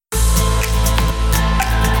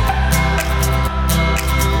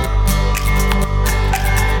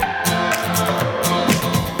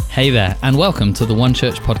Hey there, and welcome to the One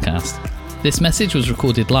Church podcast. This message was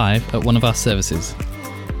recorded live at one of our services.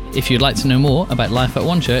 If you'd like to know more about life at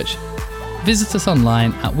One Church, visit us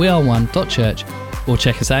online at weareone.church or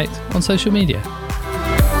check us out on social media.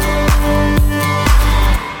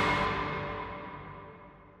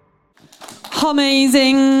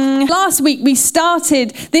 Amazing. Last week we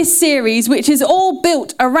started this series which is all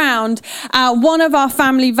built around one of our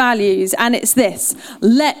family values, and it's this: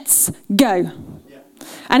 let's go.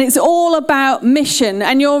 And it's all about mission.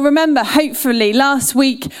 And you'll remember, hopefully, last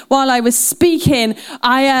week while I was speaking,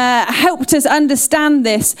 I helped us understand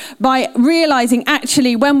this by realizing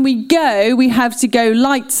actually when we go, we have to go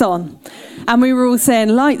lights on. And we were all saying,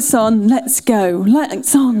 lights on, let's go.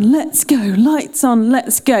 Lights on, let's go. Lights on,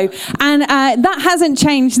 let's go. And that hasn't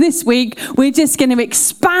changed this week. We're just going to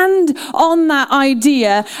expand on that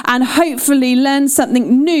idea and hopefully learn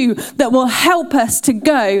something new that will help us to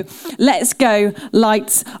go. Let's go,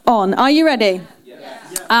 lights on. Are you ready?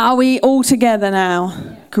 Yes. Are we all together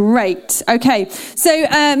now? Great. Okay. So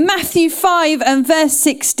Matthew 5 and verse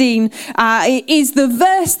 16 is the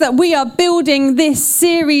verse that we are building this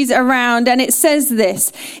series around. And it says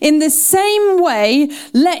this: in the same way,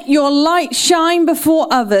 let your light shine before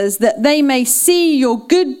others, that they may see your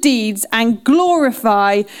good deeds and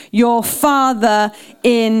glorify your Father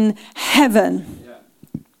in heaven.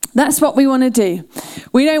 That's what we want to do.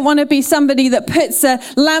 We don't want to be somebody that puts a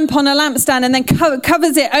lamp on a lampstand and then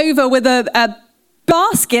covers it over with a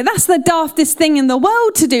basket. That's the daftest thing in the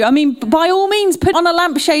world to do. I mean, by all means, put on a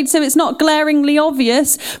lampshade so it's not glaringly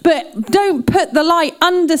obvious, but don't put the light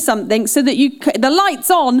under something so that the light's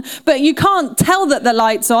on, but you can't tell that the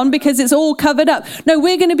light's on because it's all covered up. No,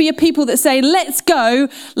 we're going to be a people that say, let's go,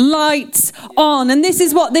 lights on. And this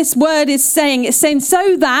is what this word is saying. It's saying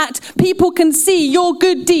so that people can see your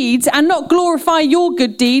good deeds and not glorify your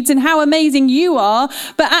good deeds and how amazing you are,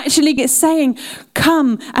 but actually it's saying,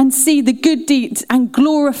 come and see the good deeds and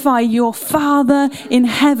glorify your Father in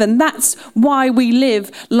heaven. That's why we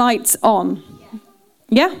live lights on.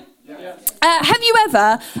 Yeah? Have you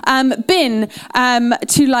ever been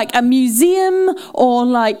to like a museum or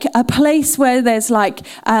like a place where there's like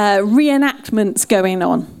reenactments going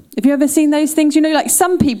on? Have you ever seen those things? You know, like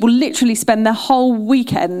some people literally spend their whole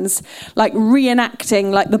weekends like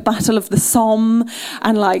reenacting like the Battle of the Somme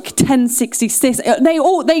and like 1066.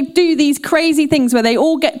 They do these crazy things where they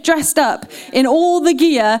all get dressed up in all the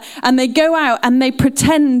gear and they go out and they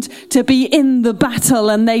pretend to be in the battle,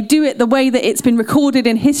 and they do it the way that it's been recorded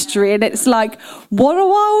in history. And it's like, what a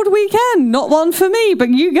wild weekend. Not one for me, but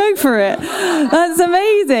you go for it. That's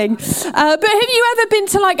amazing. But have you ever been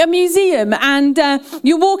to like a museum and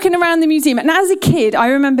you're walking around the museum? And as a kid, I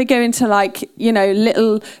remember going to like, you know,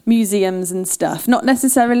 little museums and stuff. Not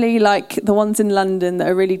necessarily like the ones in London that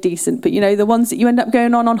are really decent, but you know, the ones that you end up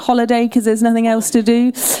going on holiday because there's nothing else to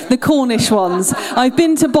do. The Cornish ones. I've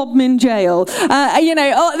been to Bodmin Jail. You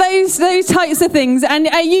know, those types of things. And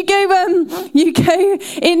you go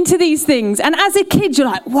into these things. And as a kid, you're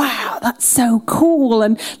like, wow, that's so cool.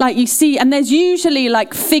 And like you see, and there's usually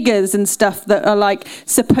like figures and stuff that are like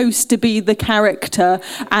supposed to be the character.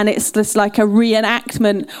 And it's just like a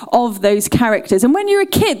reenactment of those characters. And when you're a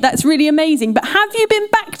kid, that's really amazing. But have you been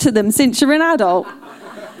back to them since you're an adult?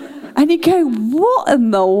 And you go, what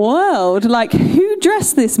in the world? Like, who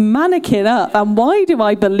dressed this mannequin up? And why do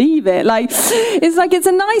I believe it? Like, it's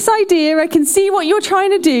a nice idea. I can see what you're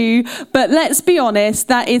trying to do. But let's be honest,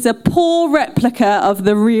 that is a poor replica of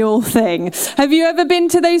the real thing. Have you ever been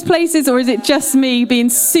to those places? Or is it just me being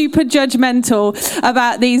super judgmental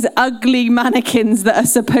about these ugly mannequins that are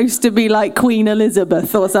supposed to be like Queen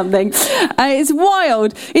Elizabeth or something? It's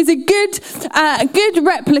wild. It's a good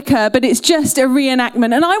replica, but it's just a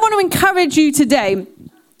reenactment. And I want to encourage you today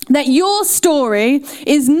that your story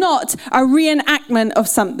is not a reenactment of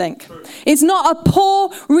something. It's not a poor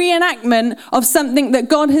reenactment of something that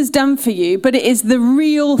God has done for you, but it is the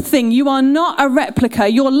real thing. You are not a replica.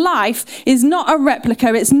 Your life is not a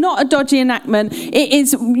replica. It's not a dodgy enactment. It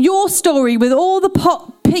is your story with all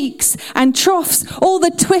the peaks and troughs, all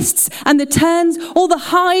the twists and the turns, all the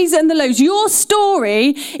highs and the lows. Your story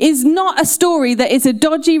is not a story that is a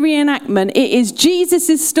dodgy reenactment. It is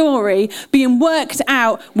Jesus' story being worked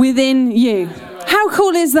out within you. How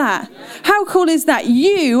cool is that? How cool is that?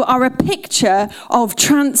 You are a picture of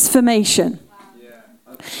transformation.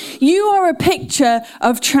 You are a picture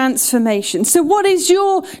of transformation. So what is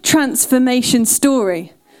your transformation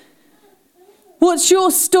story? What's your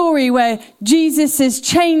story where Jesus has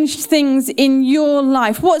changed things in your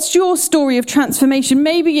life? What's your story of transformation?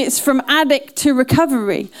 Maybe it's from addict to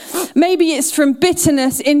recovery. Maybe it's from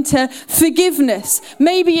bitterness into forgiveness.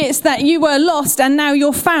 Maybe it's that you were lost and now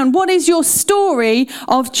you're found. What is your story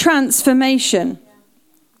of transformation?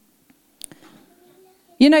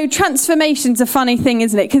 You know, transformation's a funny thing,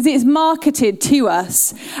 isn't it? Because it's marketed to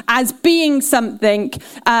us as being something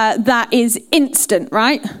that is instant,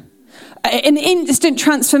 right? An instant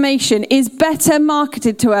transformation is better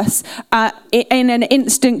marketed to us in an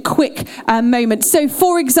instant, quick moment. So,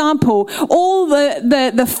 for example, all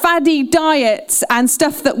the faddy diets and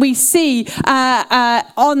stuff that we see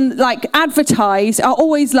on like advertised are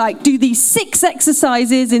always like, do these 6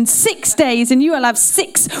 exercises in 6 days and you will have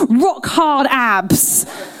 6 rock hard abs.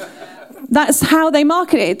 That's how they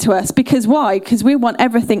market it to us. Because why? Because we want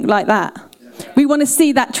everything like that. We want to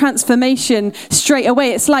see that transformation straight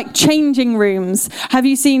away. It's like changing rooms. Have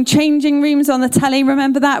you seen Changing Rooms on the telly?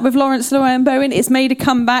 Remember that with Laurence Llewelyn-Bowen? It's made a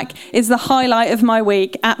comeback. It's the highlight of my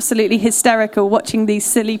week. Absolutely hysterical watching these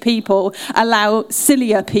silly people allow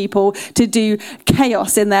sillier people to do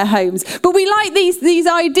chaos in their homes. But we like these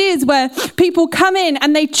ideas where people come in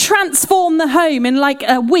and they transform the home in like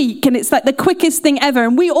a week, and it's like the quickest thing ever.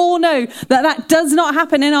 And we all know that does not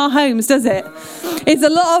happen in our homes, does it? It's a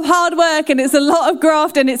lot of hard work and it's a lot of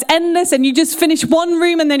graft and it's endless, and you just finish one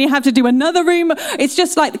room and then you have to do another room. It's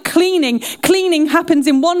just like cleaning happens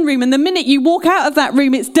in one room, and the minute you walk out of that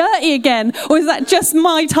room it's dirty again. Or is that just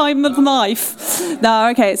my time of life? No,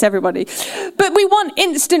 okay, it's everybody. But we want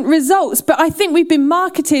instant results. But I think we've been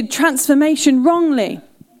marketed transformation wrongly.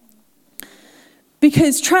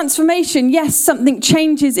 Because transformation, yes, something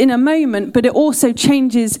changes in a moment, but it also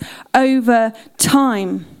changes over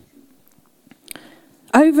time.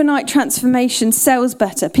 Overnight transformation sells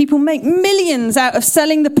better. People make millions out of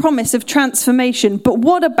selling the promise of transformation. But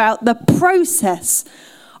what about the process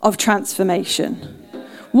of transformation?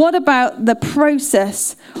 What about the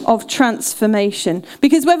process of transformation?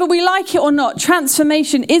 Because whether we like it or not,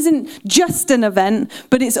 transformation isn't just an event,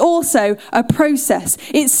 but it's also a process.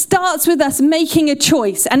 It starts with us making a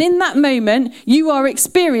choice. And in that moment, you are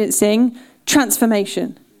experiencing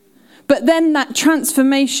transformation. But then that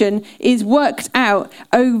transformation is worked out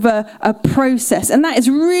over a process. And that is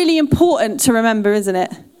really important to remember, isn't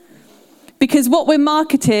it? Because what we're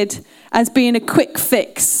marketed as being a quick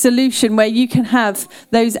fix solution where you can have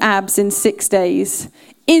those abs in 6 days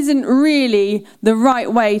isn't really the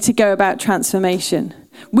right way to go about transformation.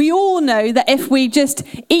 We all know that if we just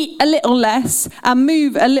eat a little less and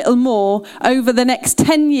move a little more over the next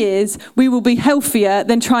 10 years, we will be healthier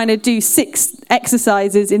than trying to do 6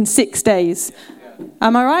 exercises in 6 days.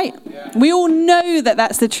 Am I right? Yeah. We all know that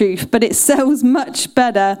that's the truth, but it sells much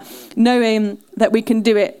better knowing that we can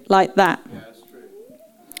do it like that. Yeah.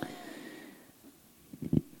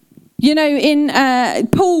 You know, in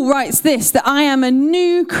Paul writes this, that I am a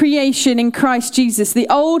new creation in Christ Jesus. The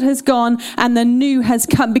old has gone and the new has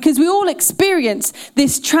come. Because we all experience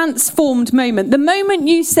this transformed moment. The moment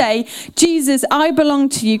you say, Jesus, I belong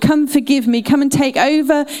to you. Come forgive me. Come and take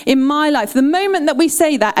over in my life. The moment that we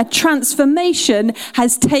say that, a transformation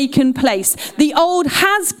has taken place. The old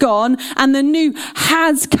has gone and the new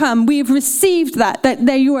has come. We have received that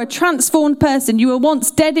you are a transformed person. You were once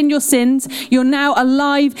dead in your sins. You're now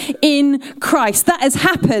alive in Christ. That has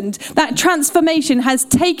happened. That transformation has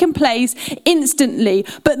taken place instantly.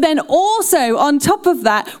 But then also on top of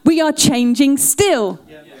that, we are changing still.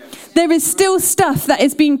 There is still stuff that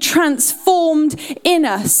is being transformed in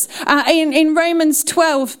us. In Romans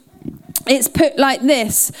 12, it's put like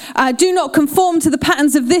this: do not conform to the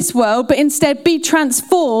patterns of this world, but instead be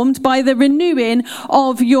transformed by the renewing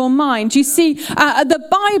of your mind. You see, the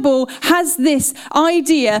Bible has this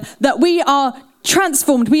idea that we are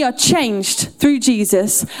transformed, we are changed through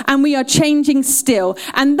Jesus, and we are changing still.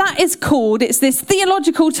 And that is called, it's this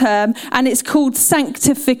theological term, and it's called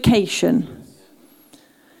sanctification.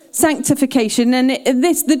 Sanctification. And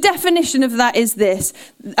the definition of that is this: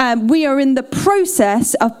 we are in the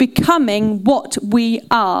process of becoming what we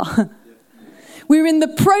are. We're in the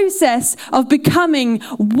process of becoming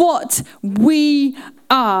what we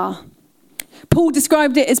are. Paul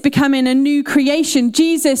described it as becoming a new creation.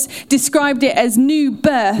 Jesus described it as new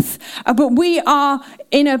birth. But we are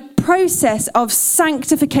in a process of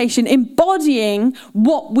sanctification, embodying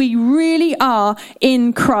what we really are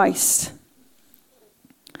in Christ.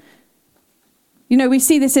 You know, we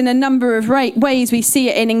see this in a number of ways. We see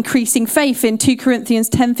it in increasing faith in 2 Corinthians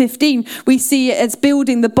 10:15. We see it as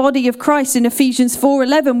building the body of Christ in Ephesians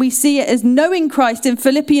 4:11. We see it as knowing Christ in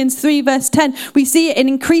Philippians 3 verse 10. We see it in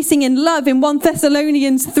increasing in love in 1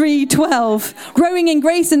 Thessalonians 3:12. Growing in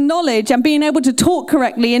grace and knowledge and being able to talk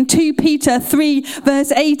correctly in 2 Peter 3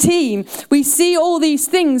 verse 18. We see all these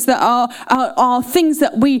things that are things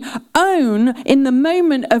that we own in the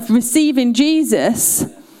moment of receiving Jesus.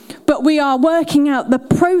 But we are working out the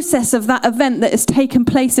process of that event that has taken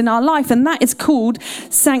place in our life, and that is called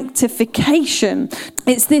sanctification.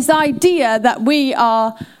 It's this idea that we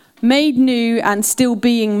are made new and still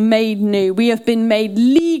being made new. We have been made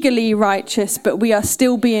legally righteous, but we are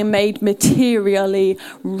still being made materially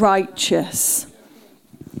righteous.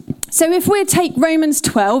 So if we take Romans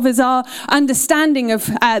 12 as our understanding of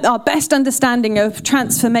our best understanding of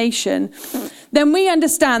transformation, then we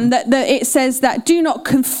understand that it says that do not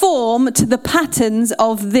conform to the patterns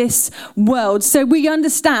of this world. So we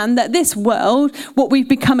understand that this world, what we've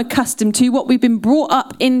become accustomed to, what we've been brought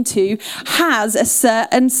up into, has a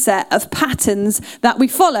certain set of patterns that we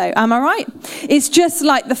follow. Am I right? It's just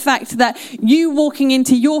like the fact that you walking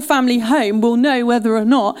into your family home will know whether or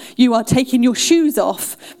not you are taking your shoes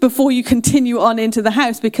off before you continue on into the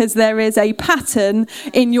house, because there is a pattern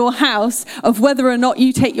in your house of whether or not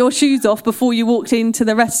you take your shoes off before you walked into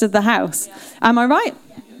the rest of the house. Am I right?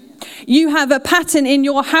 You have a pattern in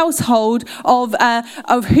your household of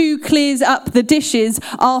who clears up the dishes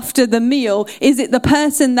after the meal. Is it the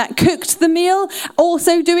person that cooked the meal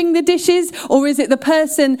also doing the dishes, or is it the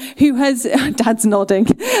person who has Dad's nodding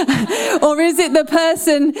or is it the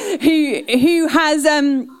person who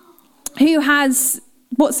has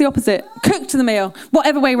what's the opposite? Cooked the meal.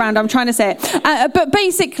 Whatever way around I'm trying to say it. But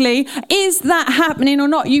basically, is that happening or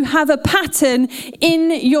not? You have a pattern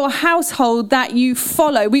in your household that you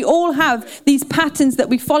follow. We all have these patterns that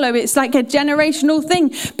we follow. It's like a generational thing.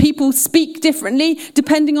 People speak differently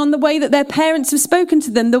depending on the way that their parents have spoken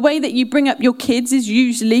to them. The way that you bring up your kids is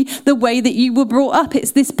usually the way that you were brought up.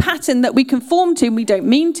 It's this pattern that we conform to, and we don't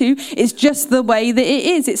mean to. It's just the way that it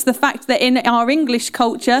is. It's the fact that in our English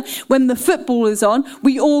culture, when the football is on,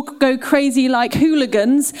 we all go crazy like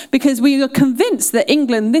hooligans because we are convinced that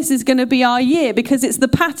England, this is going to be our year, because it's the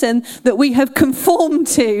pattern that we have conformed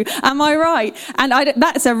to. Am I right? And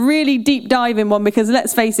that's a really deep diving one, because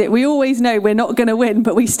let's face it, we always know we're not going to win,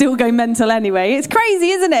 but we still go mental anyway. It's crazy,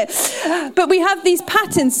 isn't it? But we have these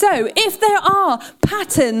patterns. So if there are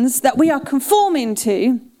patterns that we are conforming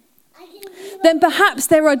to, then perhaps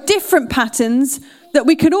there are different patterns that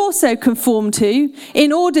we could also conform to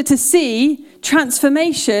in order to see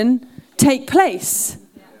transformation take place.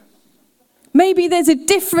 Maybe there's a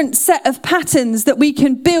different set of patterns that we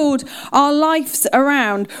can build our lives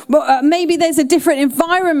around. Maybe there's a different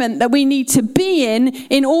environment that we need to be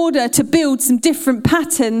in order to build some different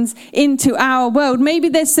patterns into our world. Maybe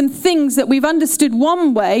there's some things that we've understood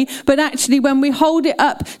one way, but actually when we hold it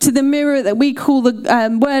up to the mirror that we call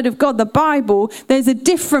the Word of God, the Bible, there's a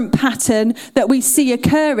different pattern that we see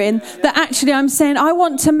occurring that actually I'm saying, I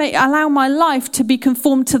want to allow my life to be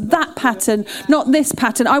conformed to that pattern, not this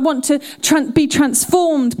pattern. I want to be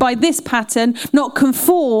transformed by this pattern, not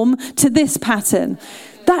conform to this pattern.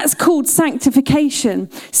 That's called sanctification.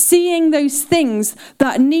 Seeing those things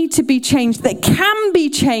that need to be changed, that can be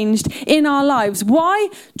changed in our lives. Why?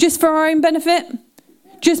 Just for our own benefit?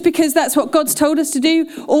 Just because that's what God's told us to do?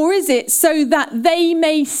 Or is it so that they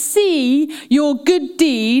may see your good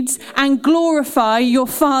deeds and glorify your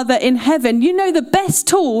Father in heaven? You know, the best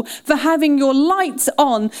tool for having your lights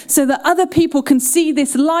on so that other people can see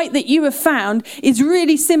this light that you have found is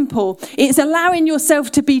really simple. It's allowing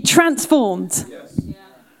yourself to be transformed. Yes.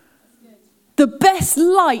 The best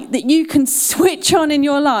light that you can switch on in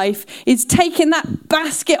your life is taking that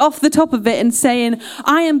basket off the top of it and saying,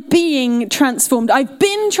 I am being transformed. I've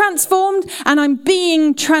been transformed and I'm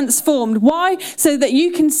being transformed. Why? So that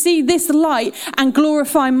you can see this light and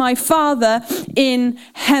glorify my Father in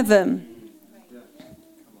heaven.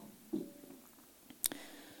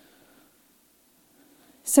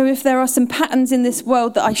 So if there are some patterns in this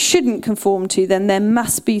world that I shouldn't conform to, then there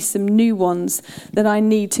must be some new ones that I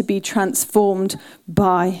need to be transformed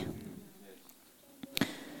by.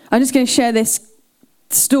 I'm just going to share this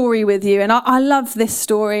story with you, and I love this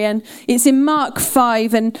story, and it's in Mark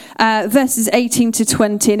 5 and verses 18 to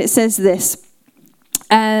 20, and it says this.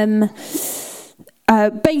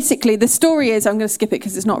 Basically, the story is, I'm going to skip it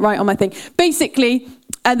because it's not right on my thing. Basically,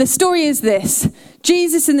 the story is this.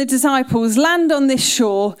 Jesus and the disciples land on this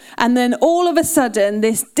shore, and then all of a sudden,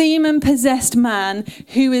 this demon-possessed man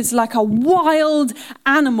who is like a wild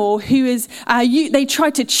animal, who is, they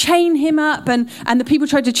tried to chain him up, and the people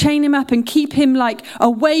tried to chain him up and keep him like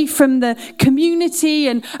away from the community,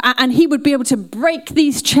 and he would be able to break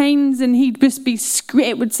these chains, and he'd just be,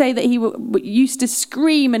 it would say that he used to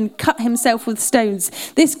scream and cut himself with stones.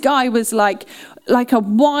 This guy was like a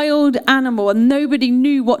wild animal, and nobody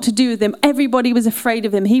knew what to do with him. Everybody was afraid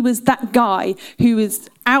of him. He was that guy who was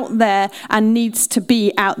out there and needs to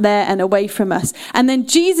be out there and away from us. And then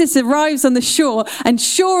Jesus arrives on the shore, and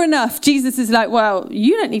sure enough, Jesus is like, well,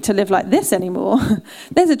 you don't need to live like this anymore.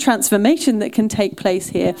 There's a transformation that can take place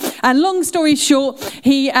here. And long story short,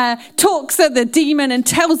 he talks at the demon and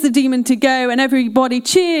tells the demon to go, and everybody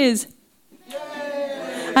cheers.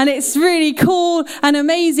 And it's really cool and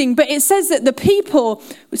amazing. But it says that the people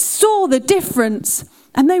saw the difference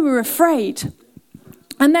and they were afraid.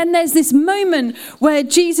 And then there's this moment where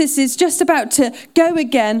Jesus is just about to go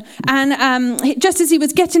again. And just as he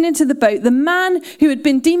was getting into the boat, the man who had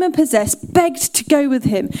been demon-possessed begged to go with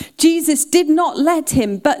him. Jesus did not let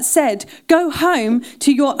him, but said, go home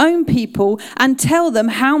to your own people and tell them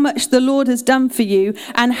how much the Lord has done for you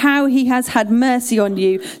and how he has had mercy on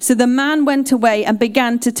you. So the man went away and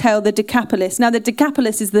began to tell the Decapolis. Now, the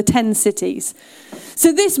Decapolis is the 10 cities.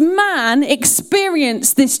 So this man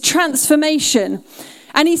experienced this transformation.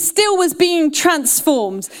 And he still was being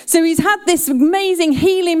transformed. So he's had this amazing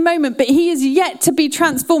healing moment, but he is yet to be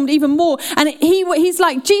transformed even more. And he's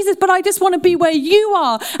like, Jesus, but I just want to be where you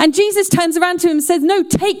are. And Jesus turns around to him and says, no,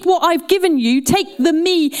 take what I've given you, take the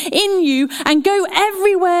me in you, and go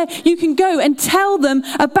everywhere you can go and tell them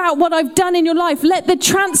about what I've done in your life. Let the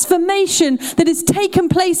transformation that has taken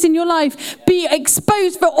place in your life be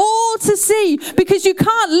exposed for all to see, because you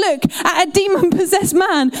can't look at a demon-possessed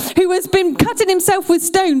man who has been cutting himself with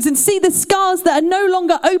stones and see the scars that are no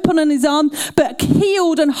longer open on his arm but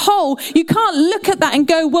healed and whole. You can't look at that and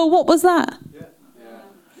go, well, what was that?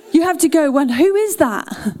 You have to go, well, who is that?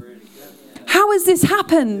 How has this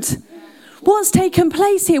happened? What's taken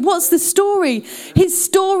place here? What's the story? His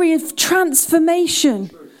story of transformation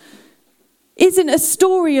isn't a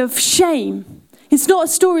story of shame. It's not a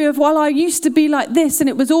story of, well, I used to be like this and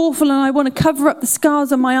it was awful and I want to cover up the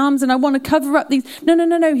scars on my arms and I want to cover up these.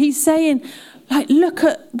 No. He's saying, like, look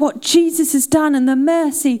at what Jesus has done and the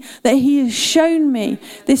mercy that he has shown me.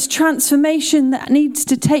 This transformation that needs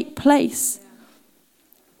to take place.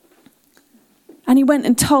 And he went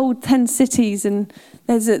and told 10 cities, and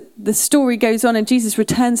the story goes on, and Jesus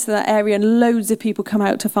returns to that area and loads of people come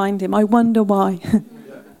out to find him. I wonder why.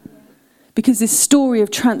 Because this story of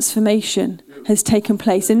transformation has taken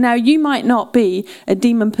place. And now you might not be a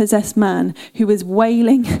demon-possessed man who is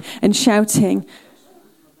wailing and shouting,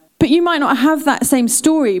 but you might not have that same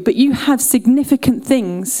story, but you have significant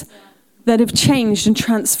things that have changed and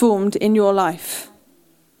transformed in your life.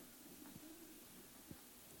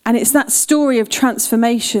 And it's that story of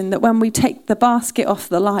transformation that when we take the basket off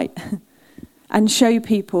the light and show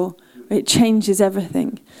people, it changes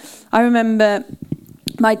everything. I remember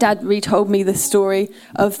my dad retold me the story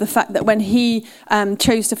of the fact that when he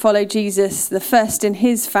chose to follow Jesus, the first in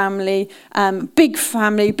his family, big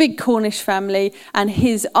Cornish family, and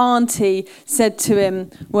his auntie said to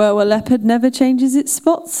him, well, a leopard never changes its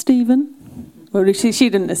spots, Stephen. Well, she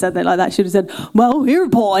didn't have said that like that. She would have said, well, here,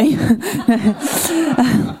 boy.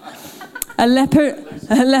 A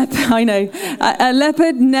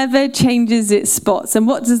leopard never changes its spots. And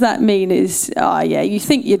what does that mean is, you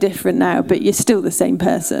think you're different now, but you're still the same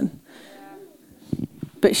person.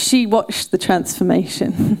 But she watched the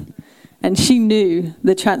transformation and she knew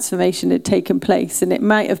the transformation had taken place. And it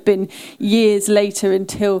might have been years later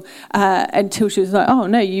until she was like, oh,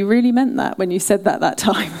 no, you really meant that when you said that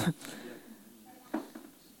time.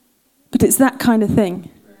 But it's that kind of thing.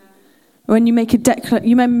 When you make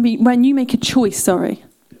when you make a choice,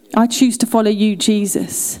 I choose to follow you,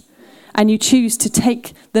 Jesus, and you choose to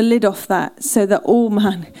take the lid off that so that all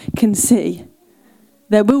man can see.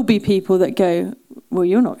 There will be people that go, well,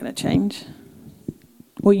 you're not going to change.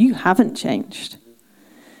 Well, you haven't changed.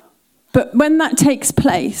 But when that takes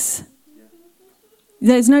place,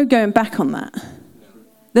 there's no going back on that.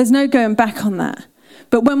 There's no going back on that.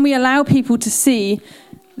 But when we allow people to see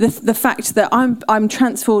the fact that I'm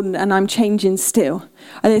transformed and I'm changing still,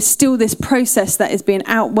 and there's still this process that is being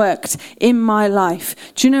outworked in my life,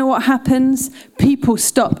 do you know what happens? People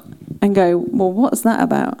stop and go, well, what's that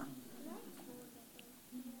about?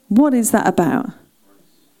 What is that about?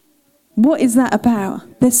 What is that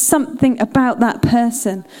about? There's something about that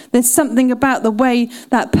person. There's something about the way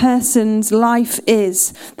that person's life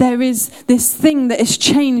is. There is this thing that has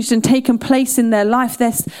changed and taken place in their life.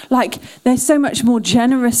 They're so much more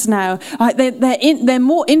generous now. Like they're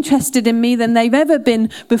more interested in me than they've ever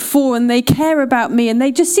been before, and they care about me, and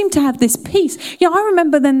they just seem to have this peace. I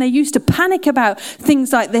remember then they used to panic about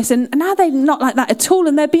things like this, and now they're not like that at all,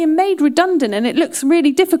 and they're being made redundant, and it looks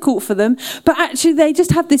really difficult for them. But actually, they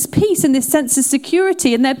just have this peace and this sense of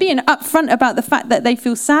security. And they're being upfront about the fact that they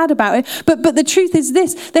feel sad about it. But the truth is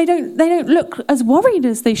this: they don't look as worried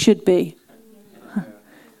as they should be.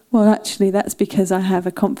 Well, actually, that's because I have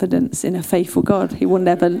a confidence in a faithful God. He will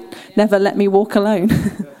never let me walk alone.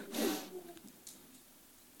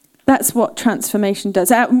 That's what transformation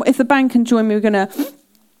does. If the band can join me, we're going to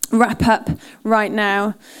wrap up right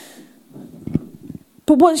now.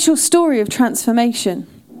 But what's your story of transformation?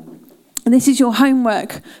 And this is your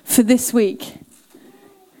homework for this week.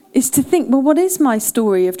 Is to think, well, what is my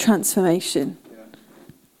story of transformation?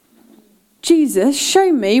 Jesus,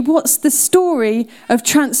 show me what's the story of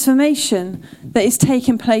transformation that is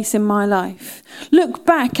taking place in my life. Look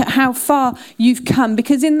back at how far you've come,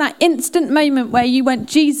 because in that instant moment where you went,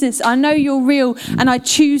 Jesus, I know you're real and I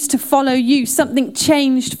choose to follow you, something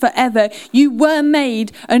changed forever. You were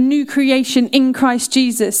made a new creation in Christ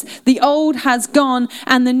Jesus. The old has gone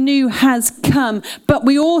and the new has come. But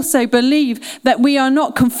we also believe that we are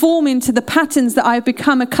not conforming to the patterns that I've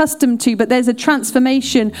become accustomed to, but there's a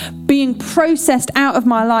transformation being processed out of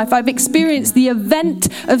my life. I've experienced the event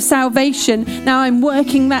of salvation. Now I'm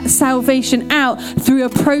working that salvation out through a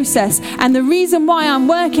process. And the reason why I'm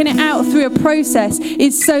working it out through a process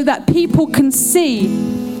is so that people can see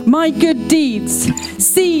my good deeds,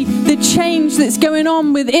 see the change that's going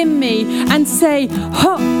on within me, and say,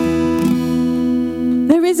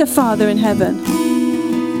 there is a Father in heaven,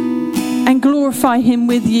 and glorify him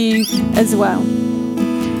with you as well.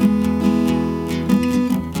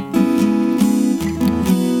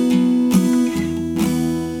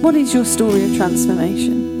 What is your story of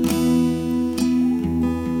transformation?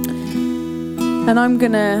 And I'm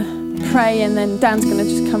going to pray, and then Dan's going to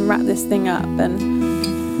just come wrap this thing up. And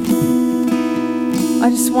I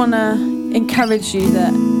just want to encourage you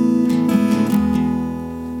that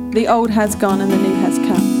the old has gone and the new has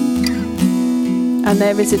come. And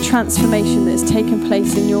there is a transformation that has taken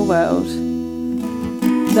place in your world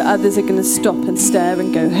that others are going to stop and stare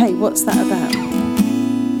and go, hey, what's that about?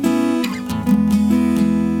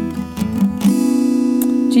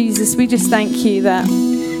 Jesus, we just thank you that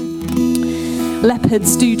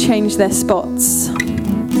leopards do change their spots,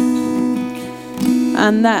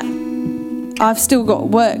 and that I've still got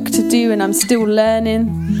work to do, and I'm still learning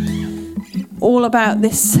all about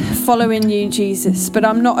this following you, Jesus. But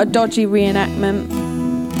I'm not a dodgy reenactment,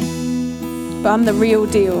 but I'm the real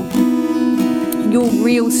deal. Your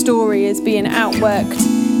real story is being outworked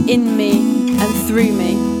in me and through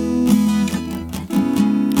me.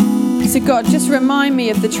 So God, just remind me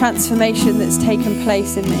of the transformation that's taken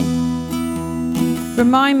place in me.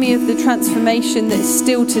 Remind me of the transformation that is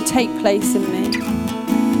still to take place in me.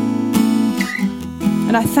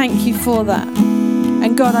 And I thank you for that.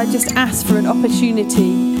 And God, I just ask for an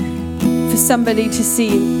opportunity for somebody to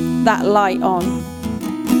see that light on.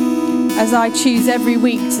 As I choose every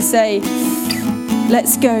week to say,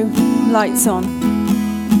 let's go, lights on.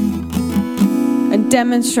 And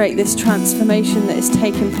demonstrate this transformation that has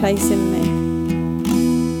taken place in me.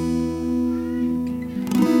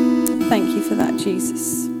 Thank you for that,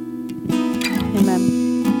 Jesus.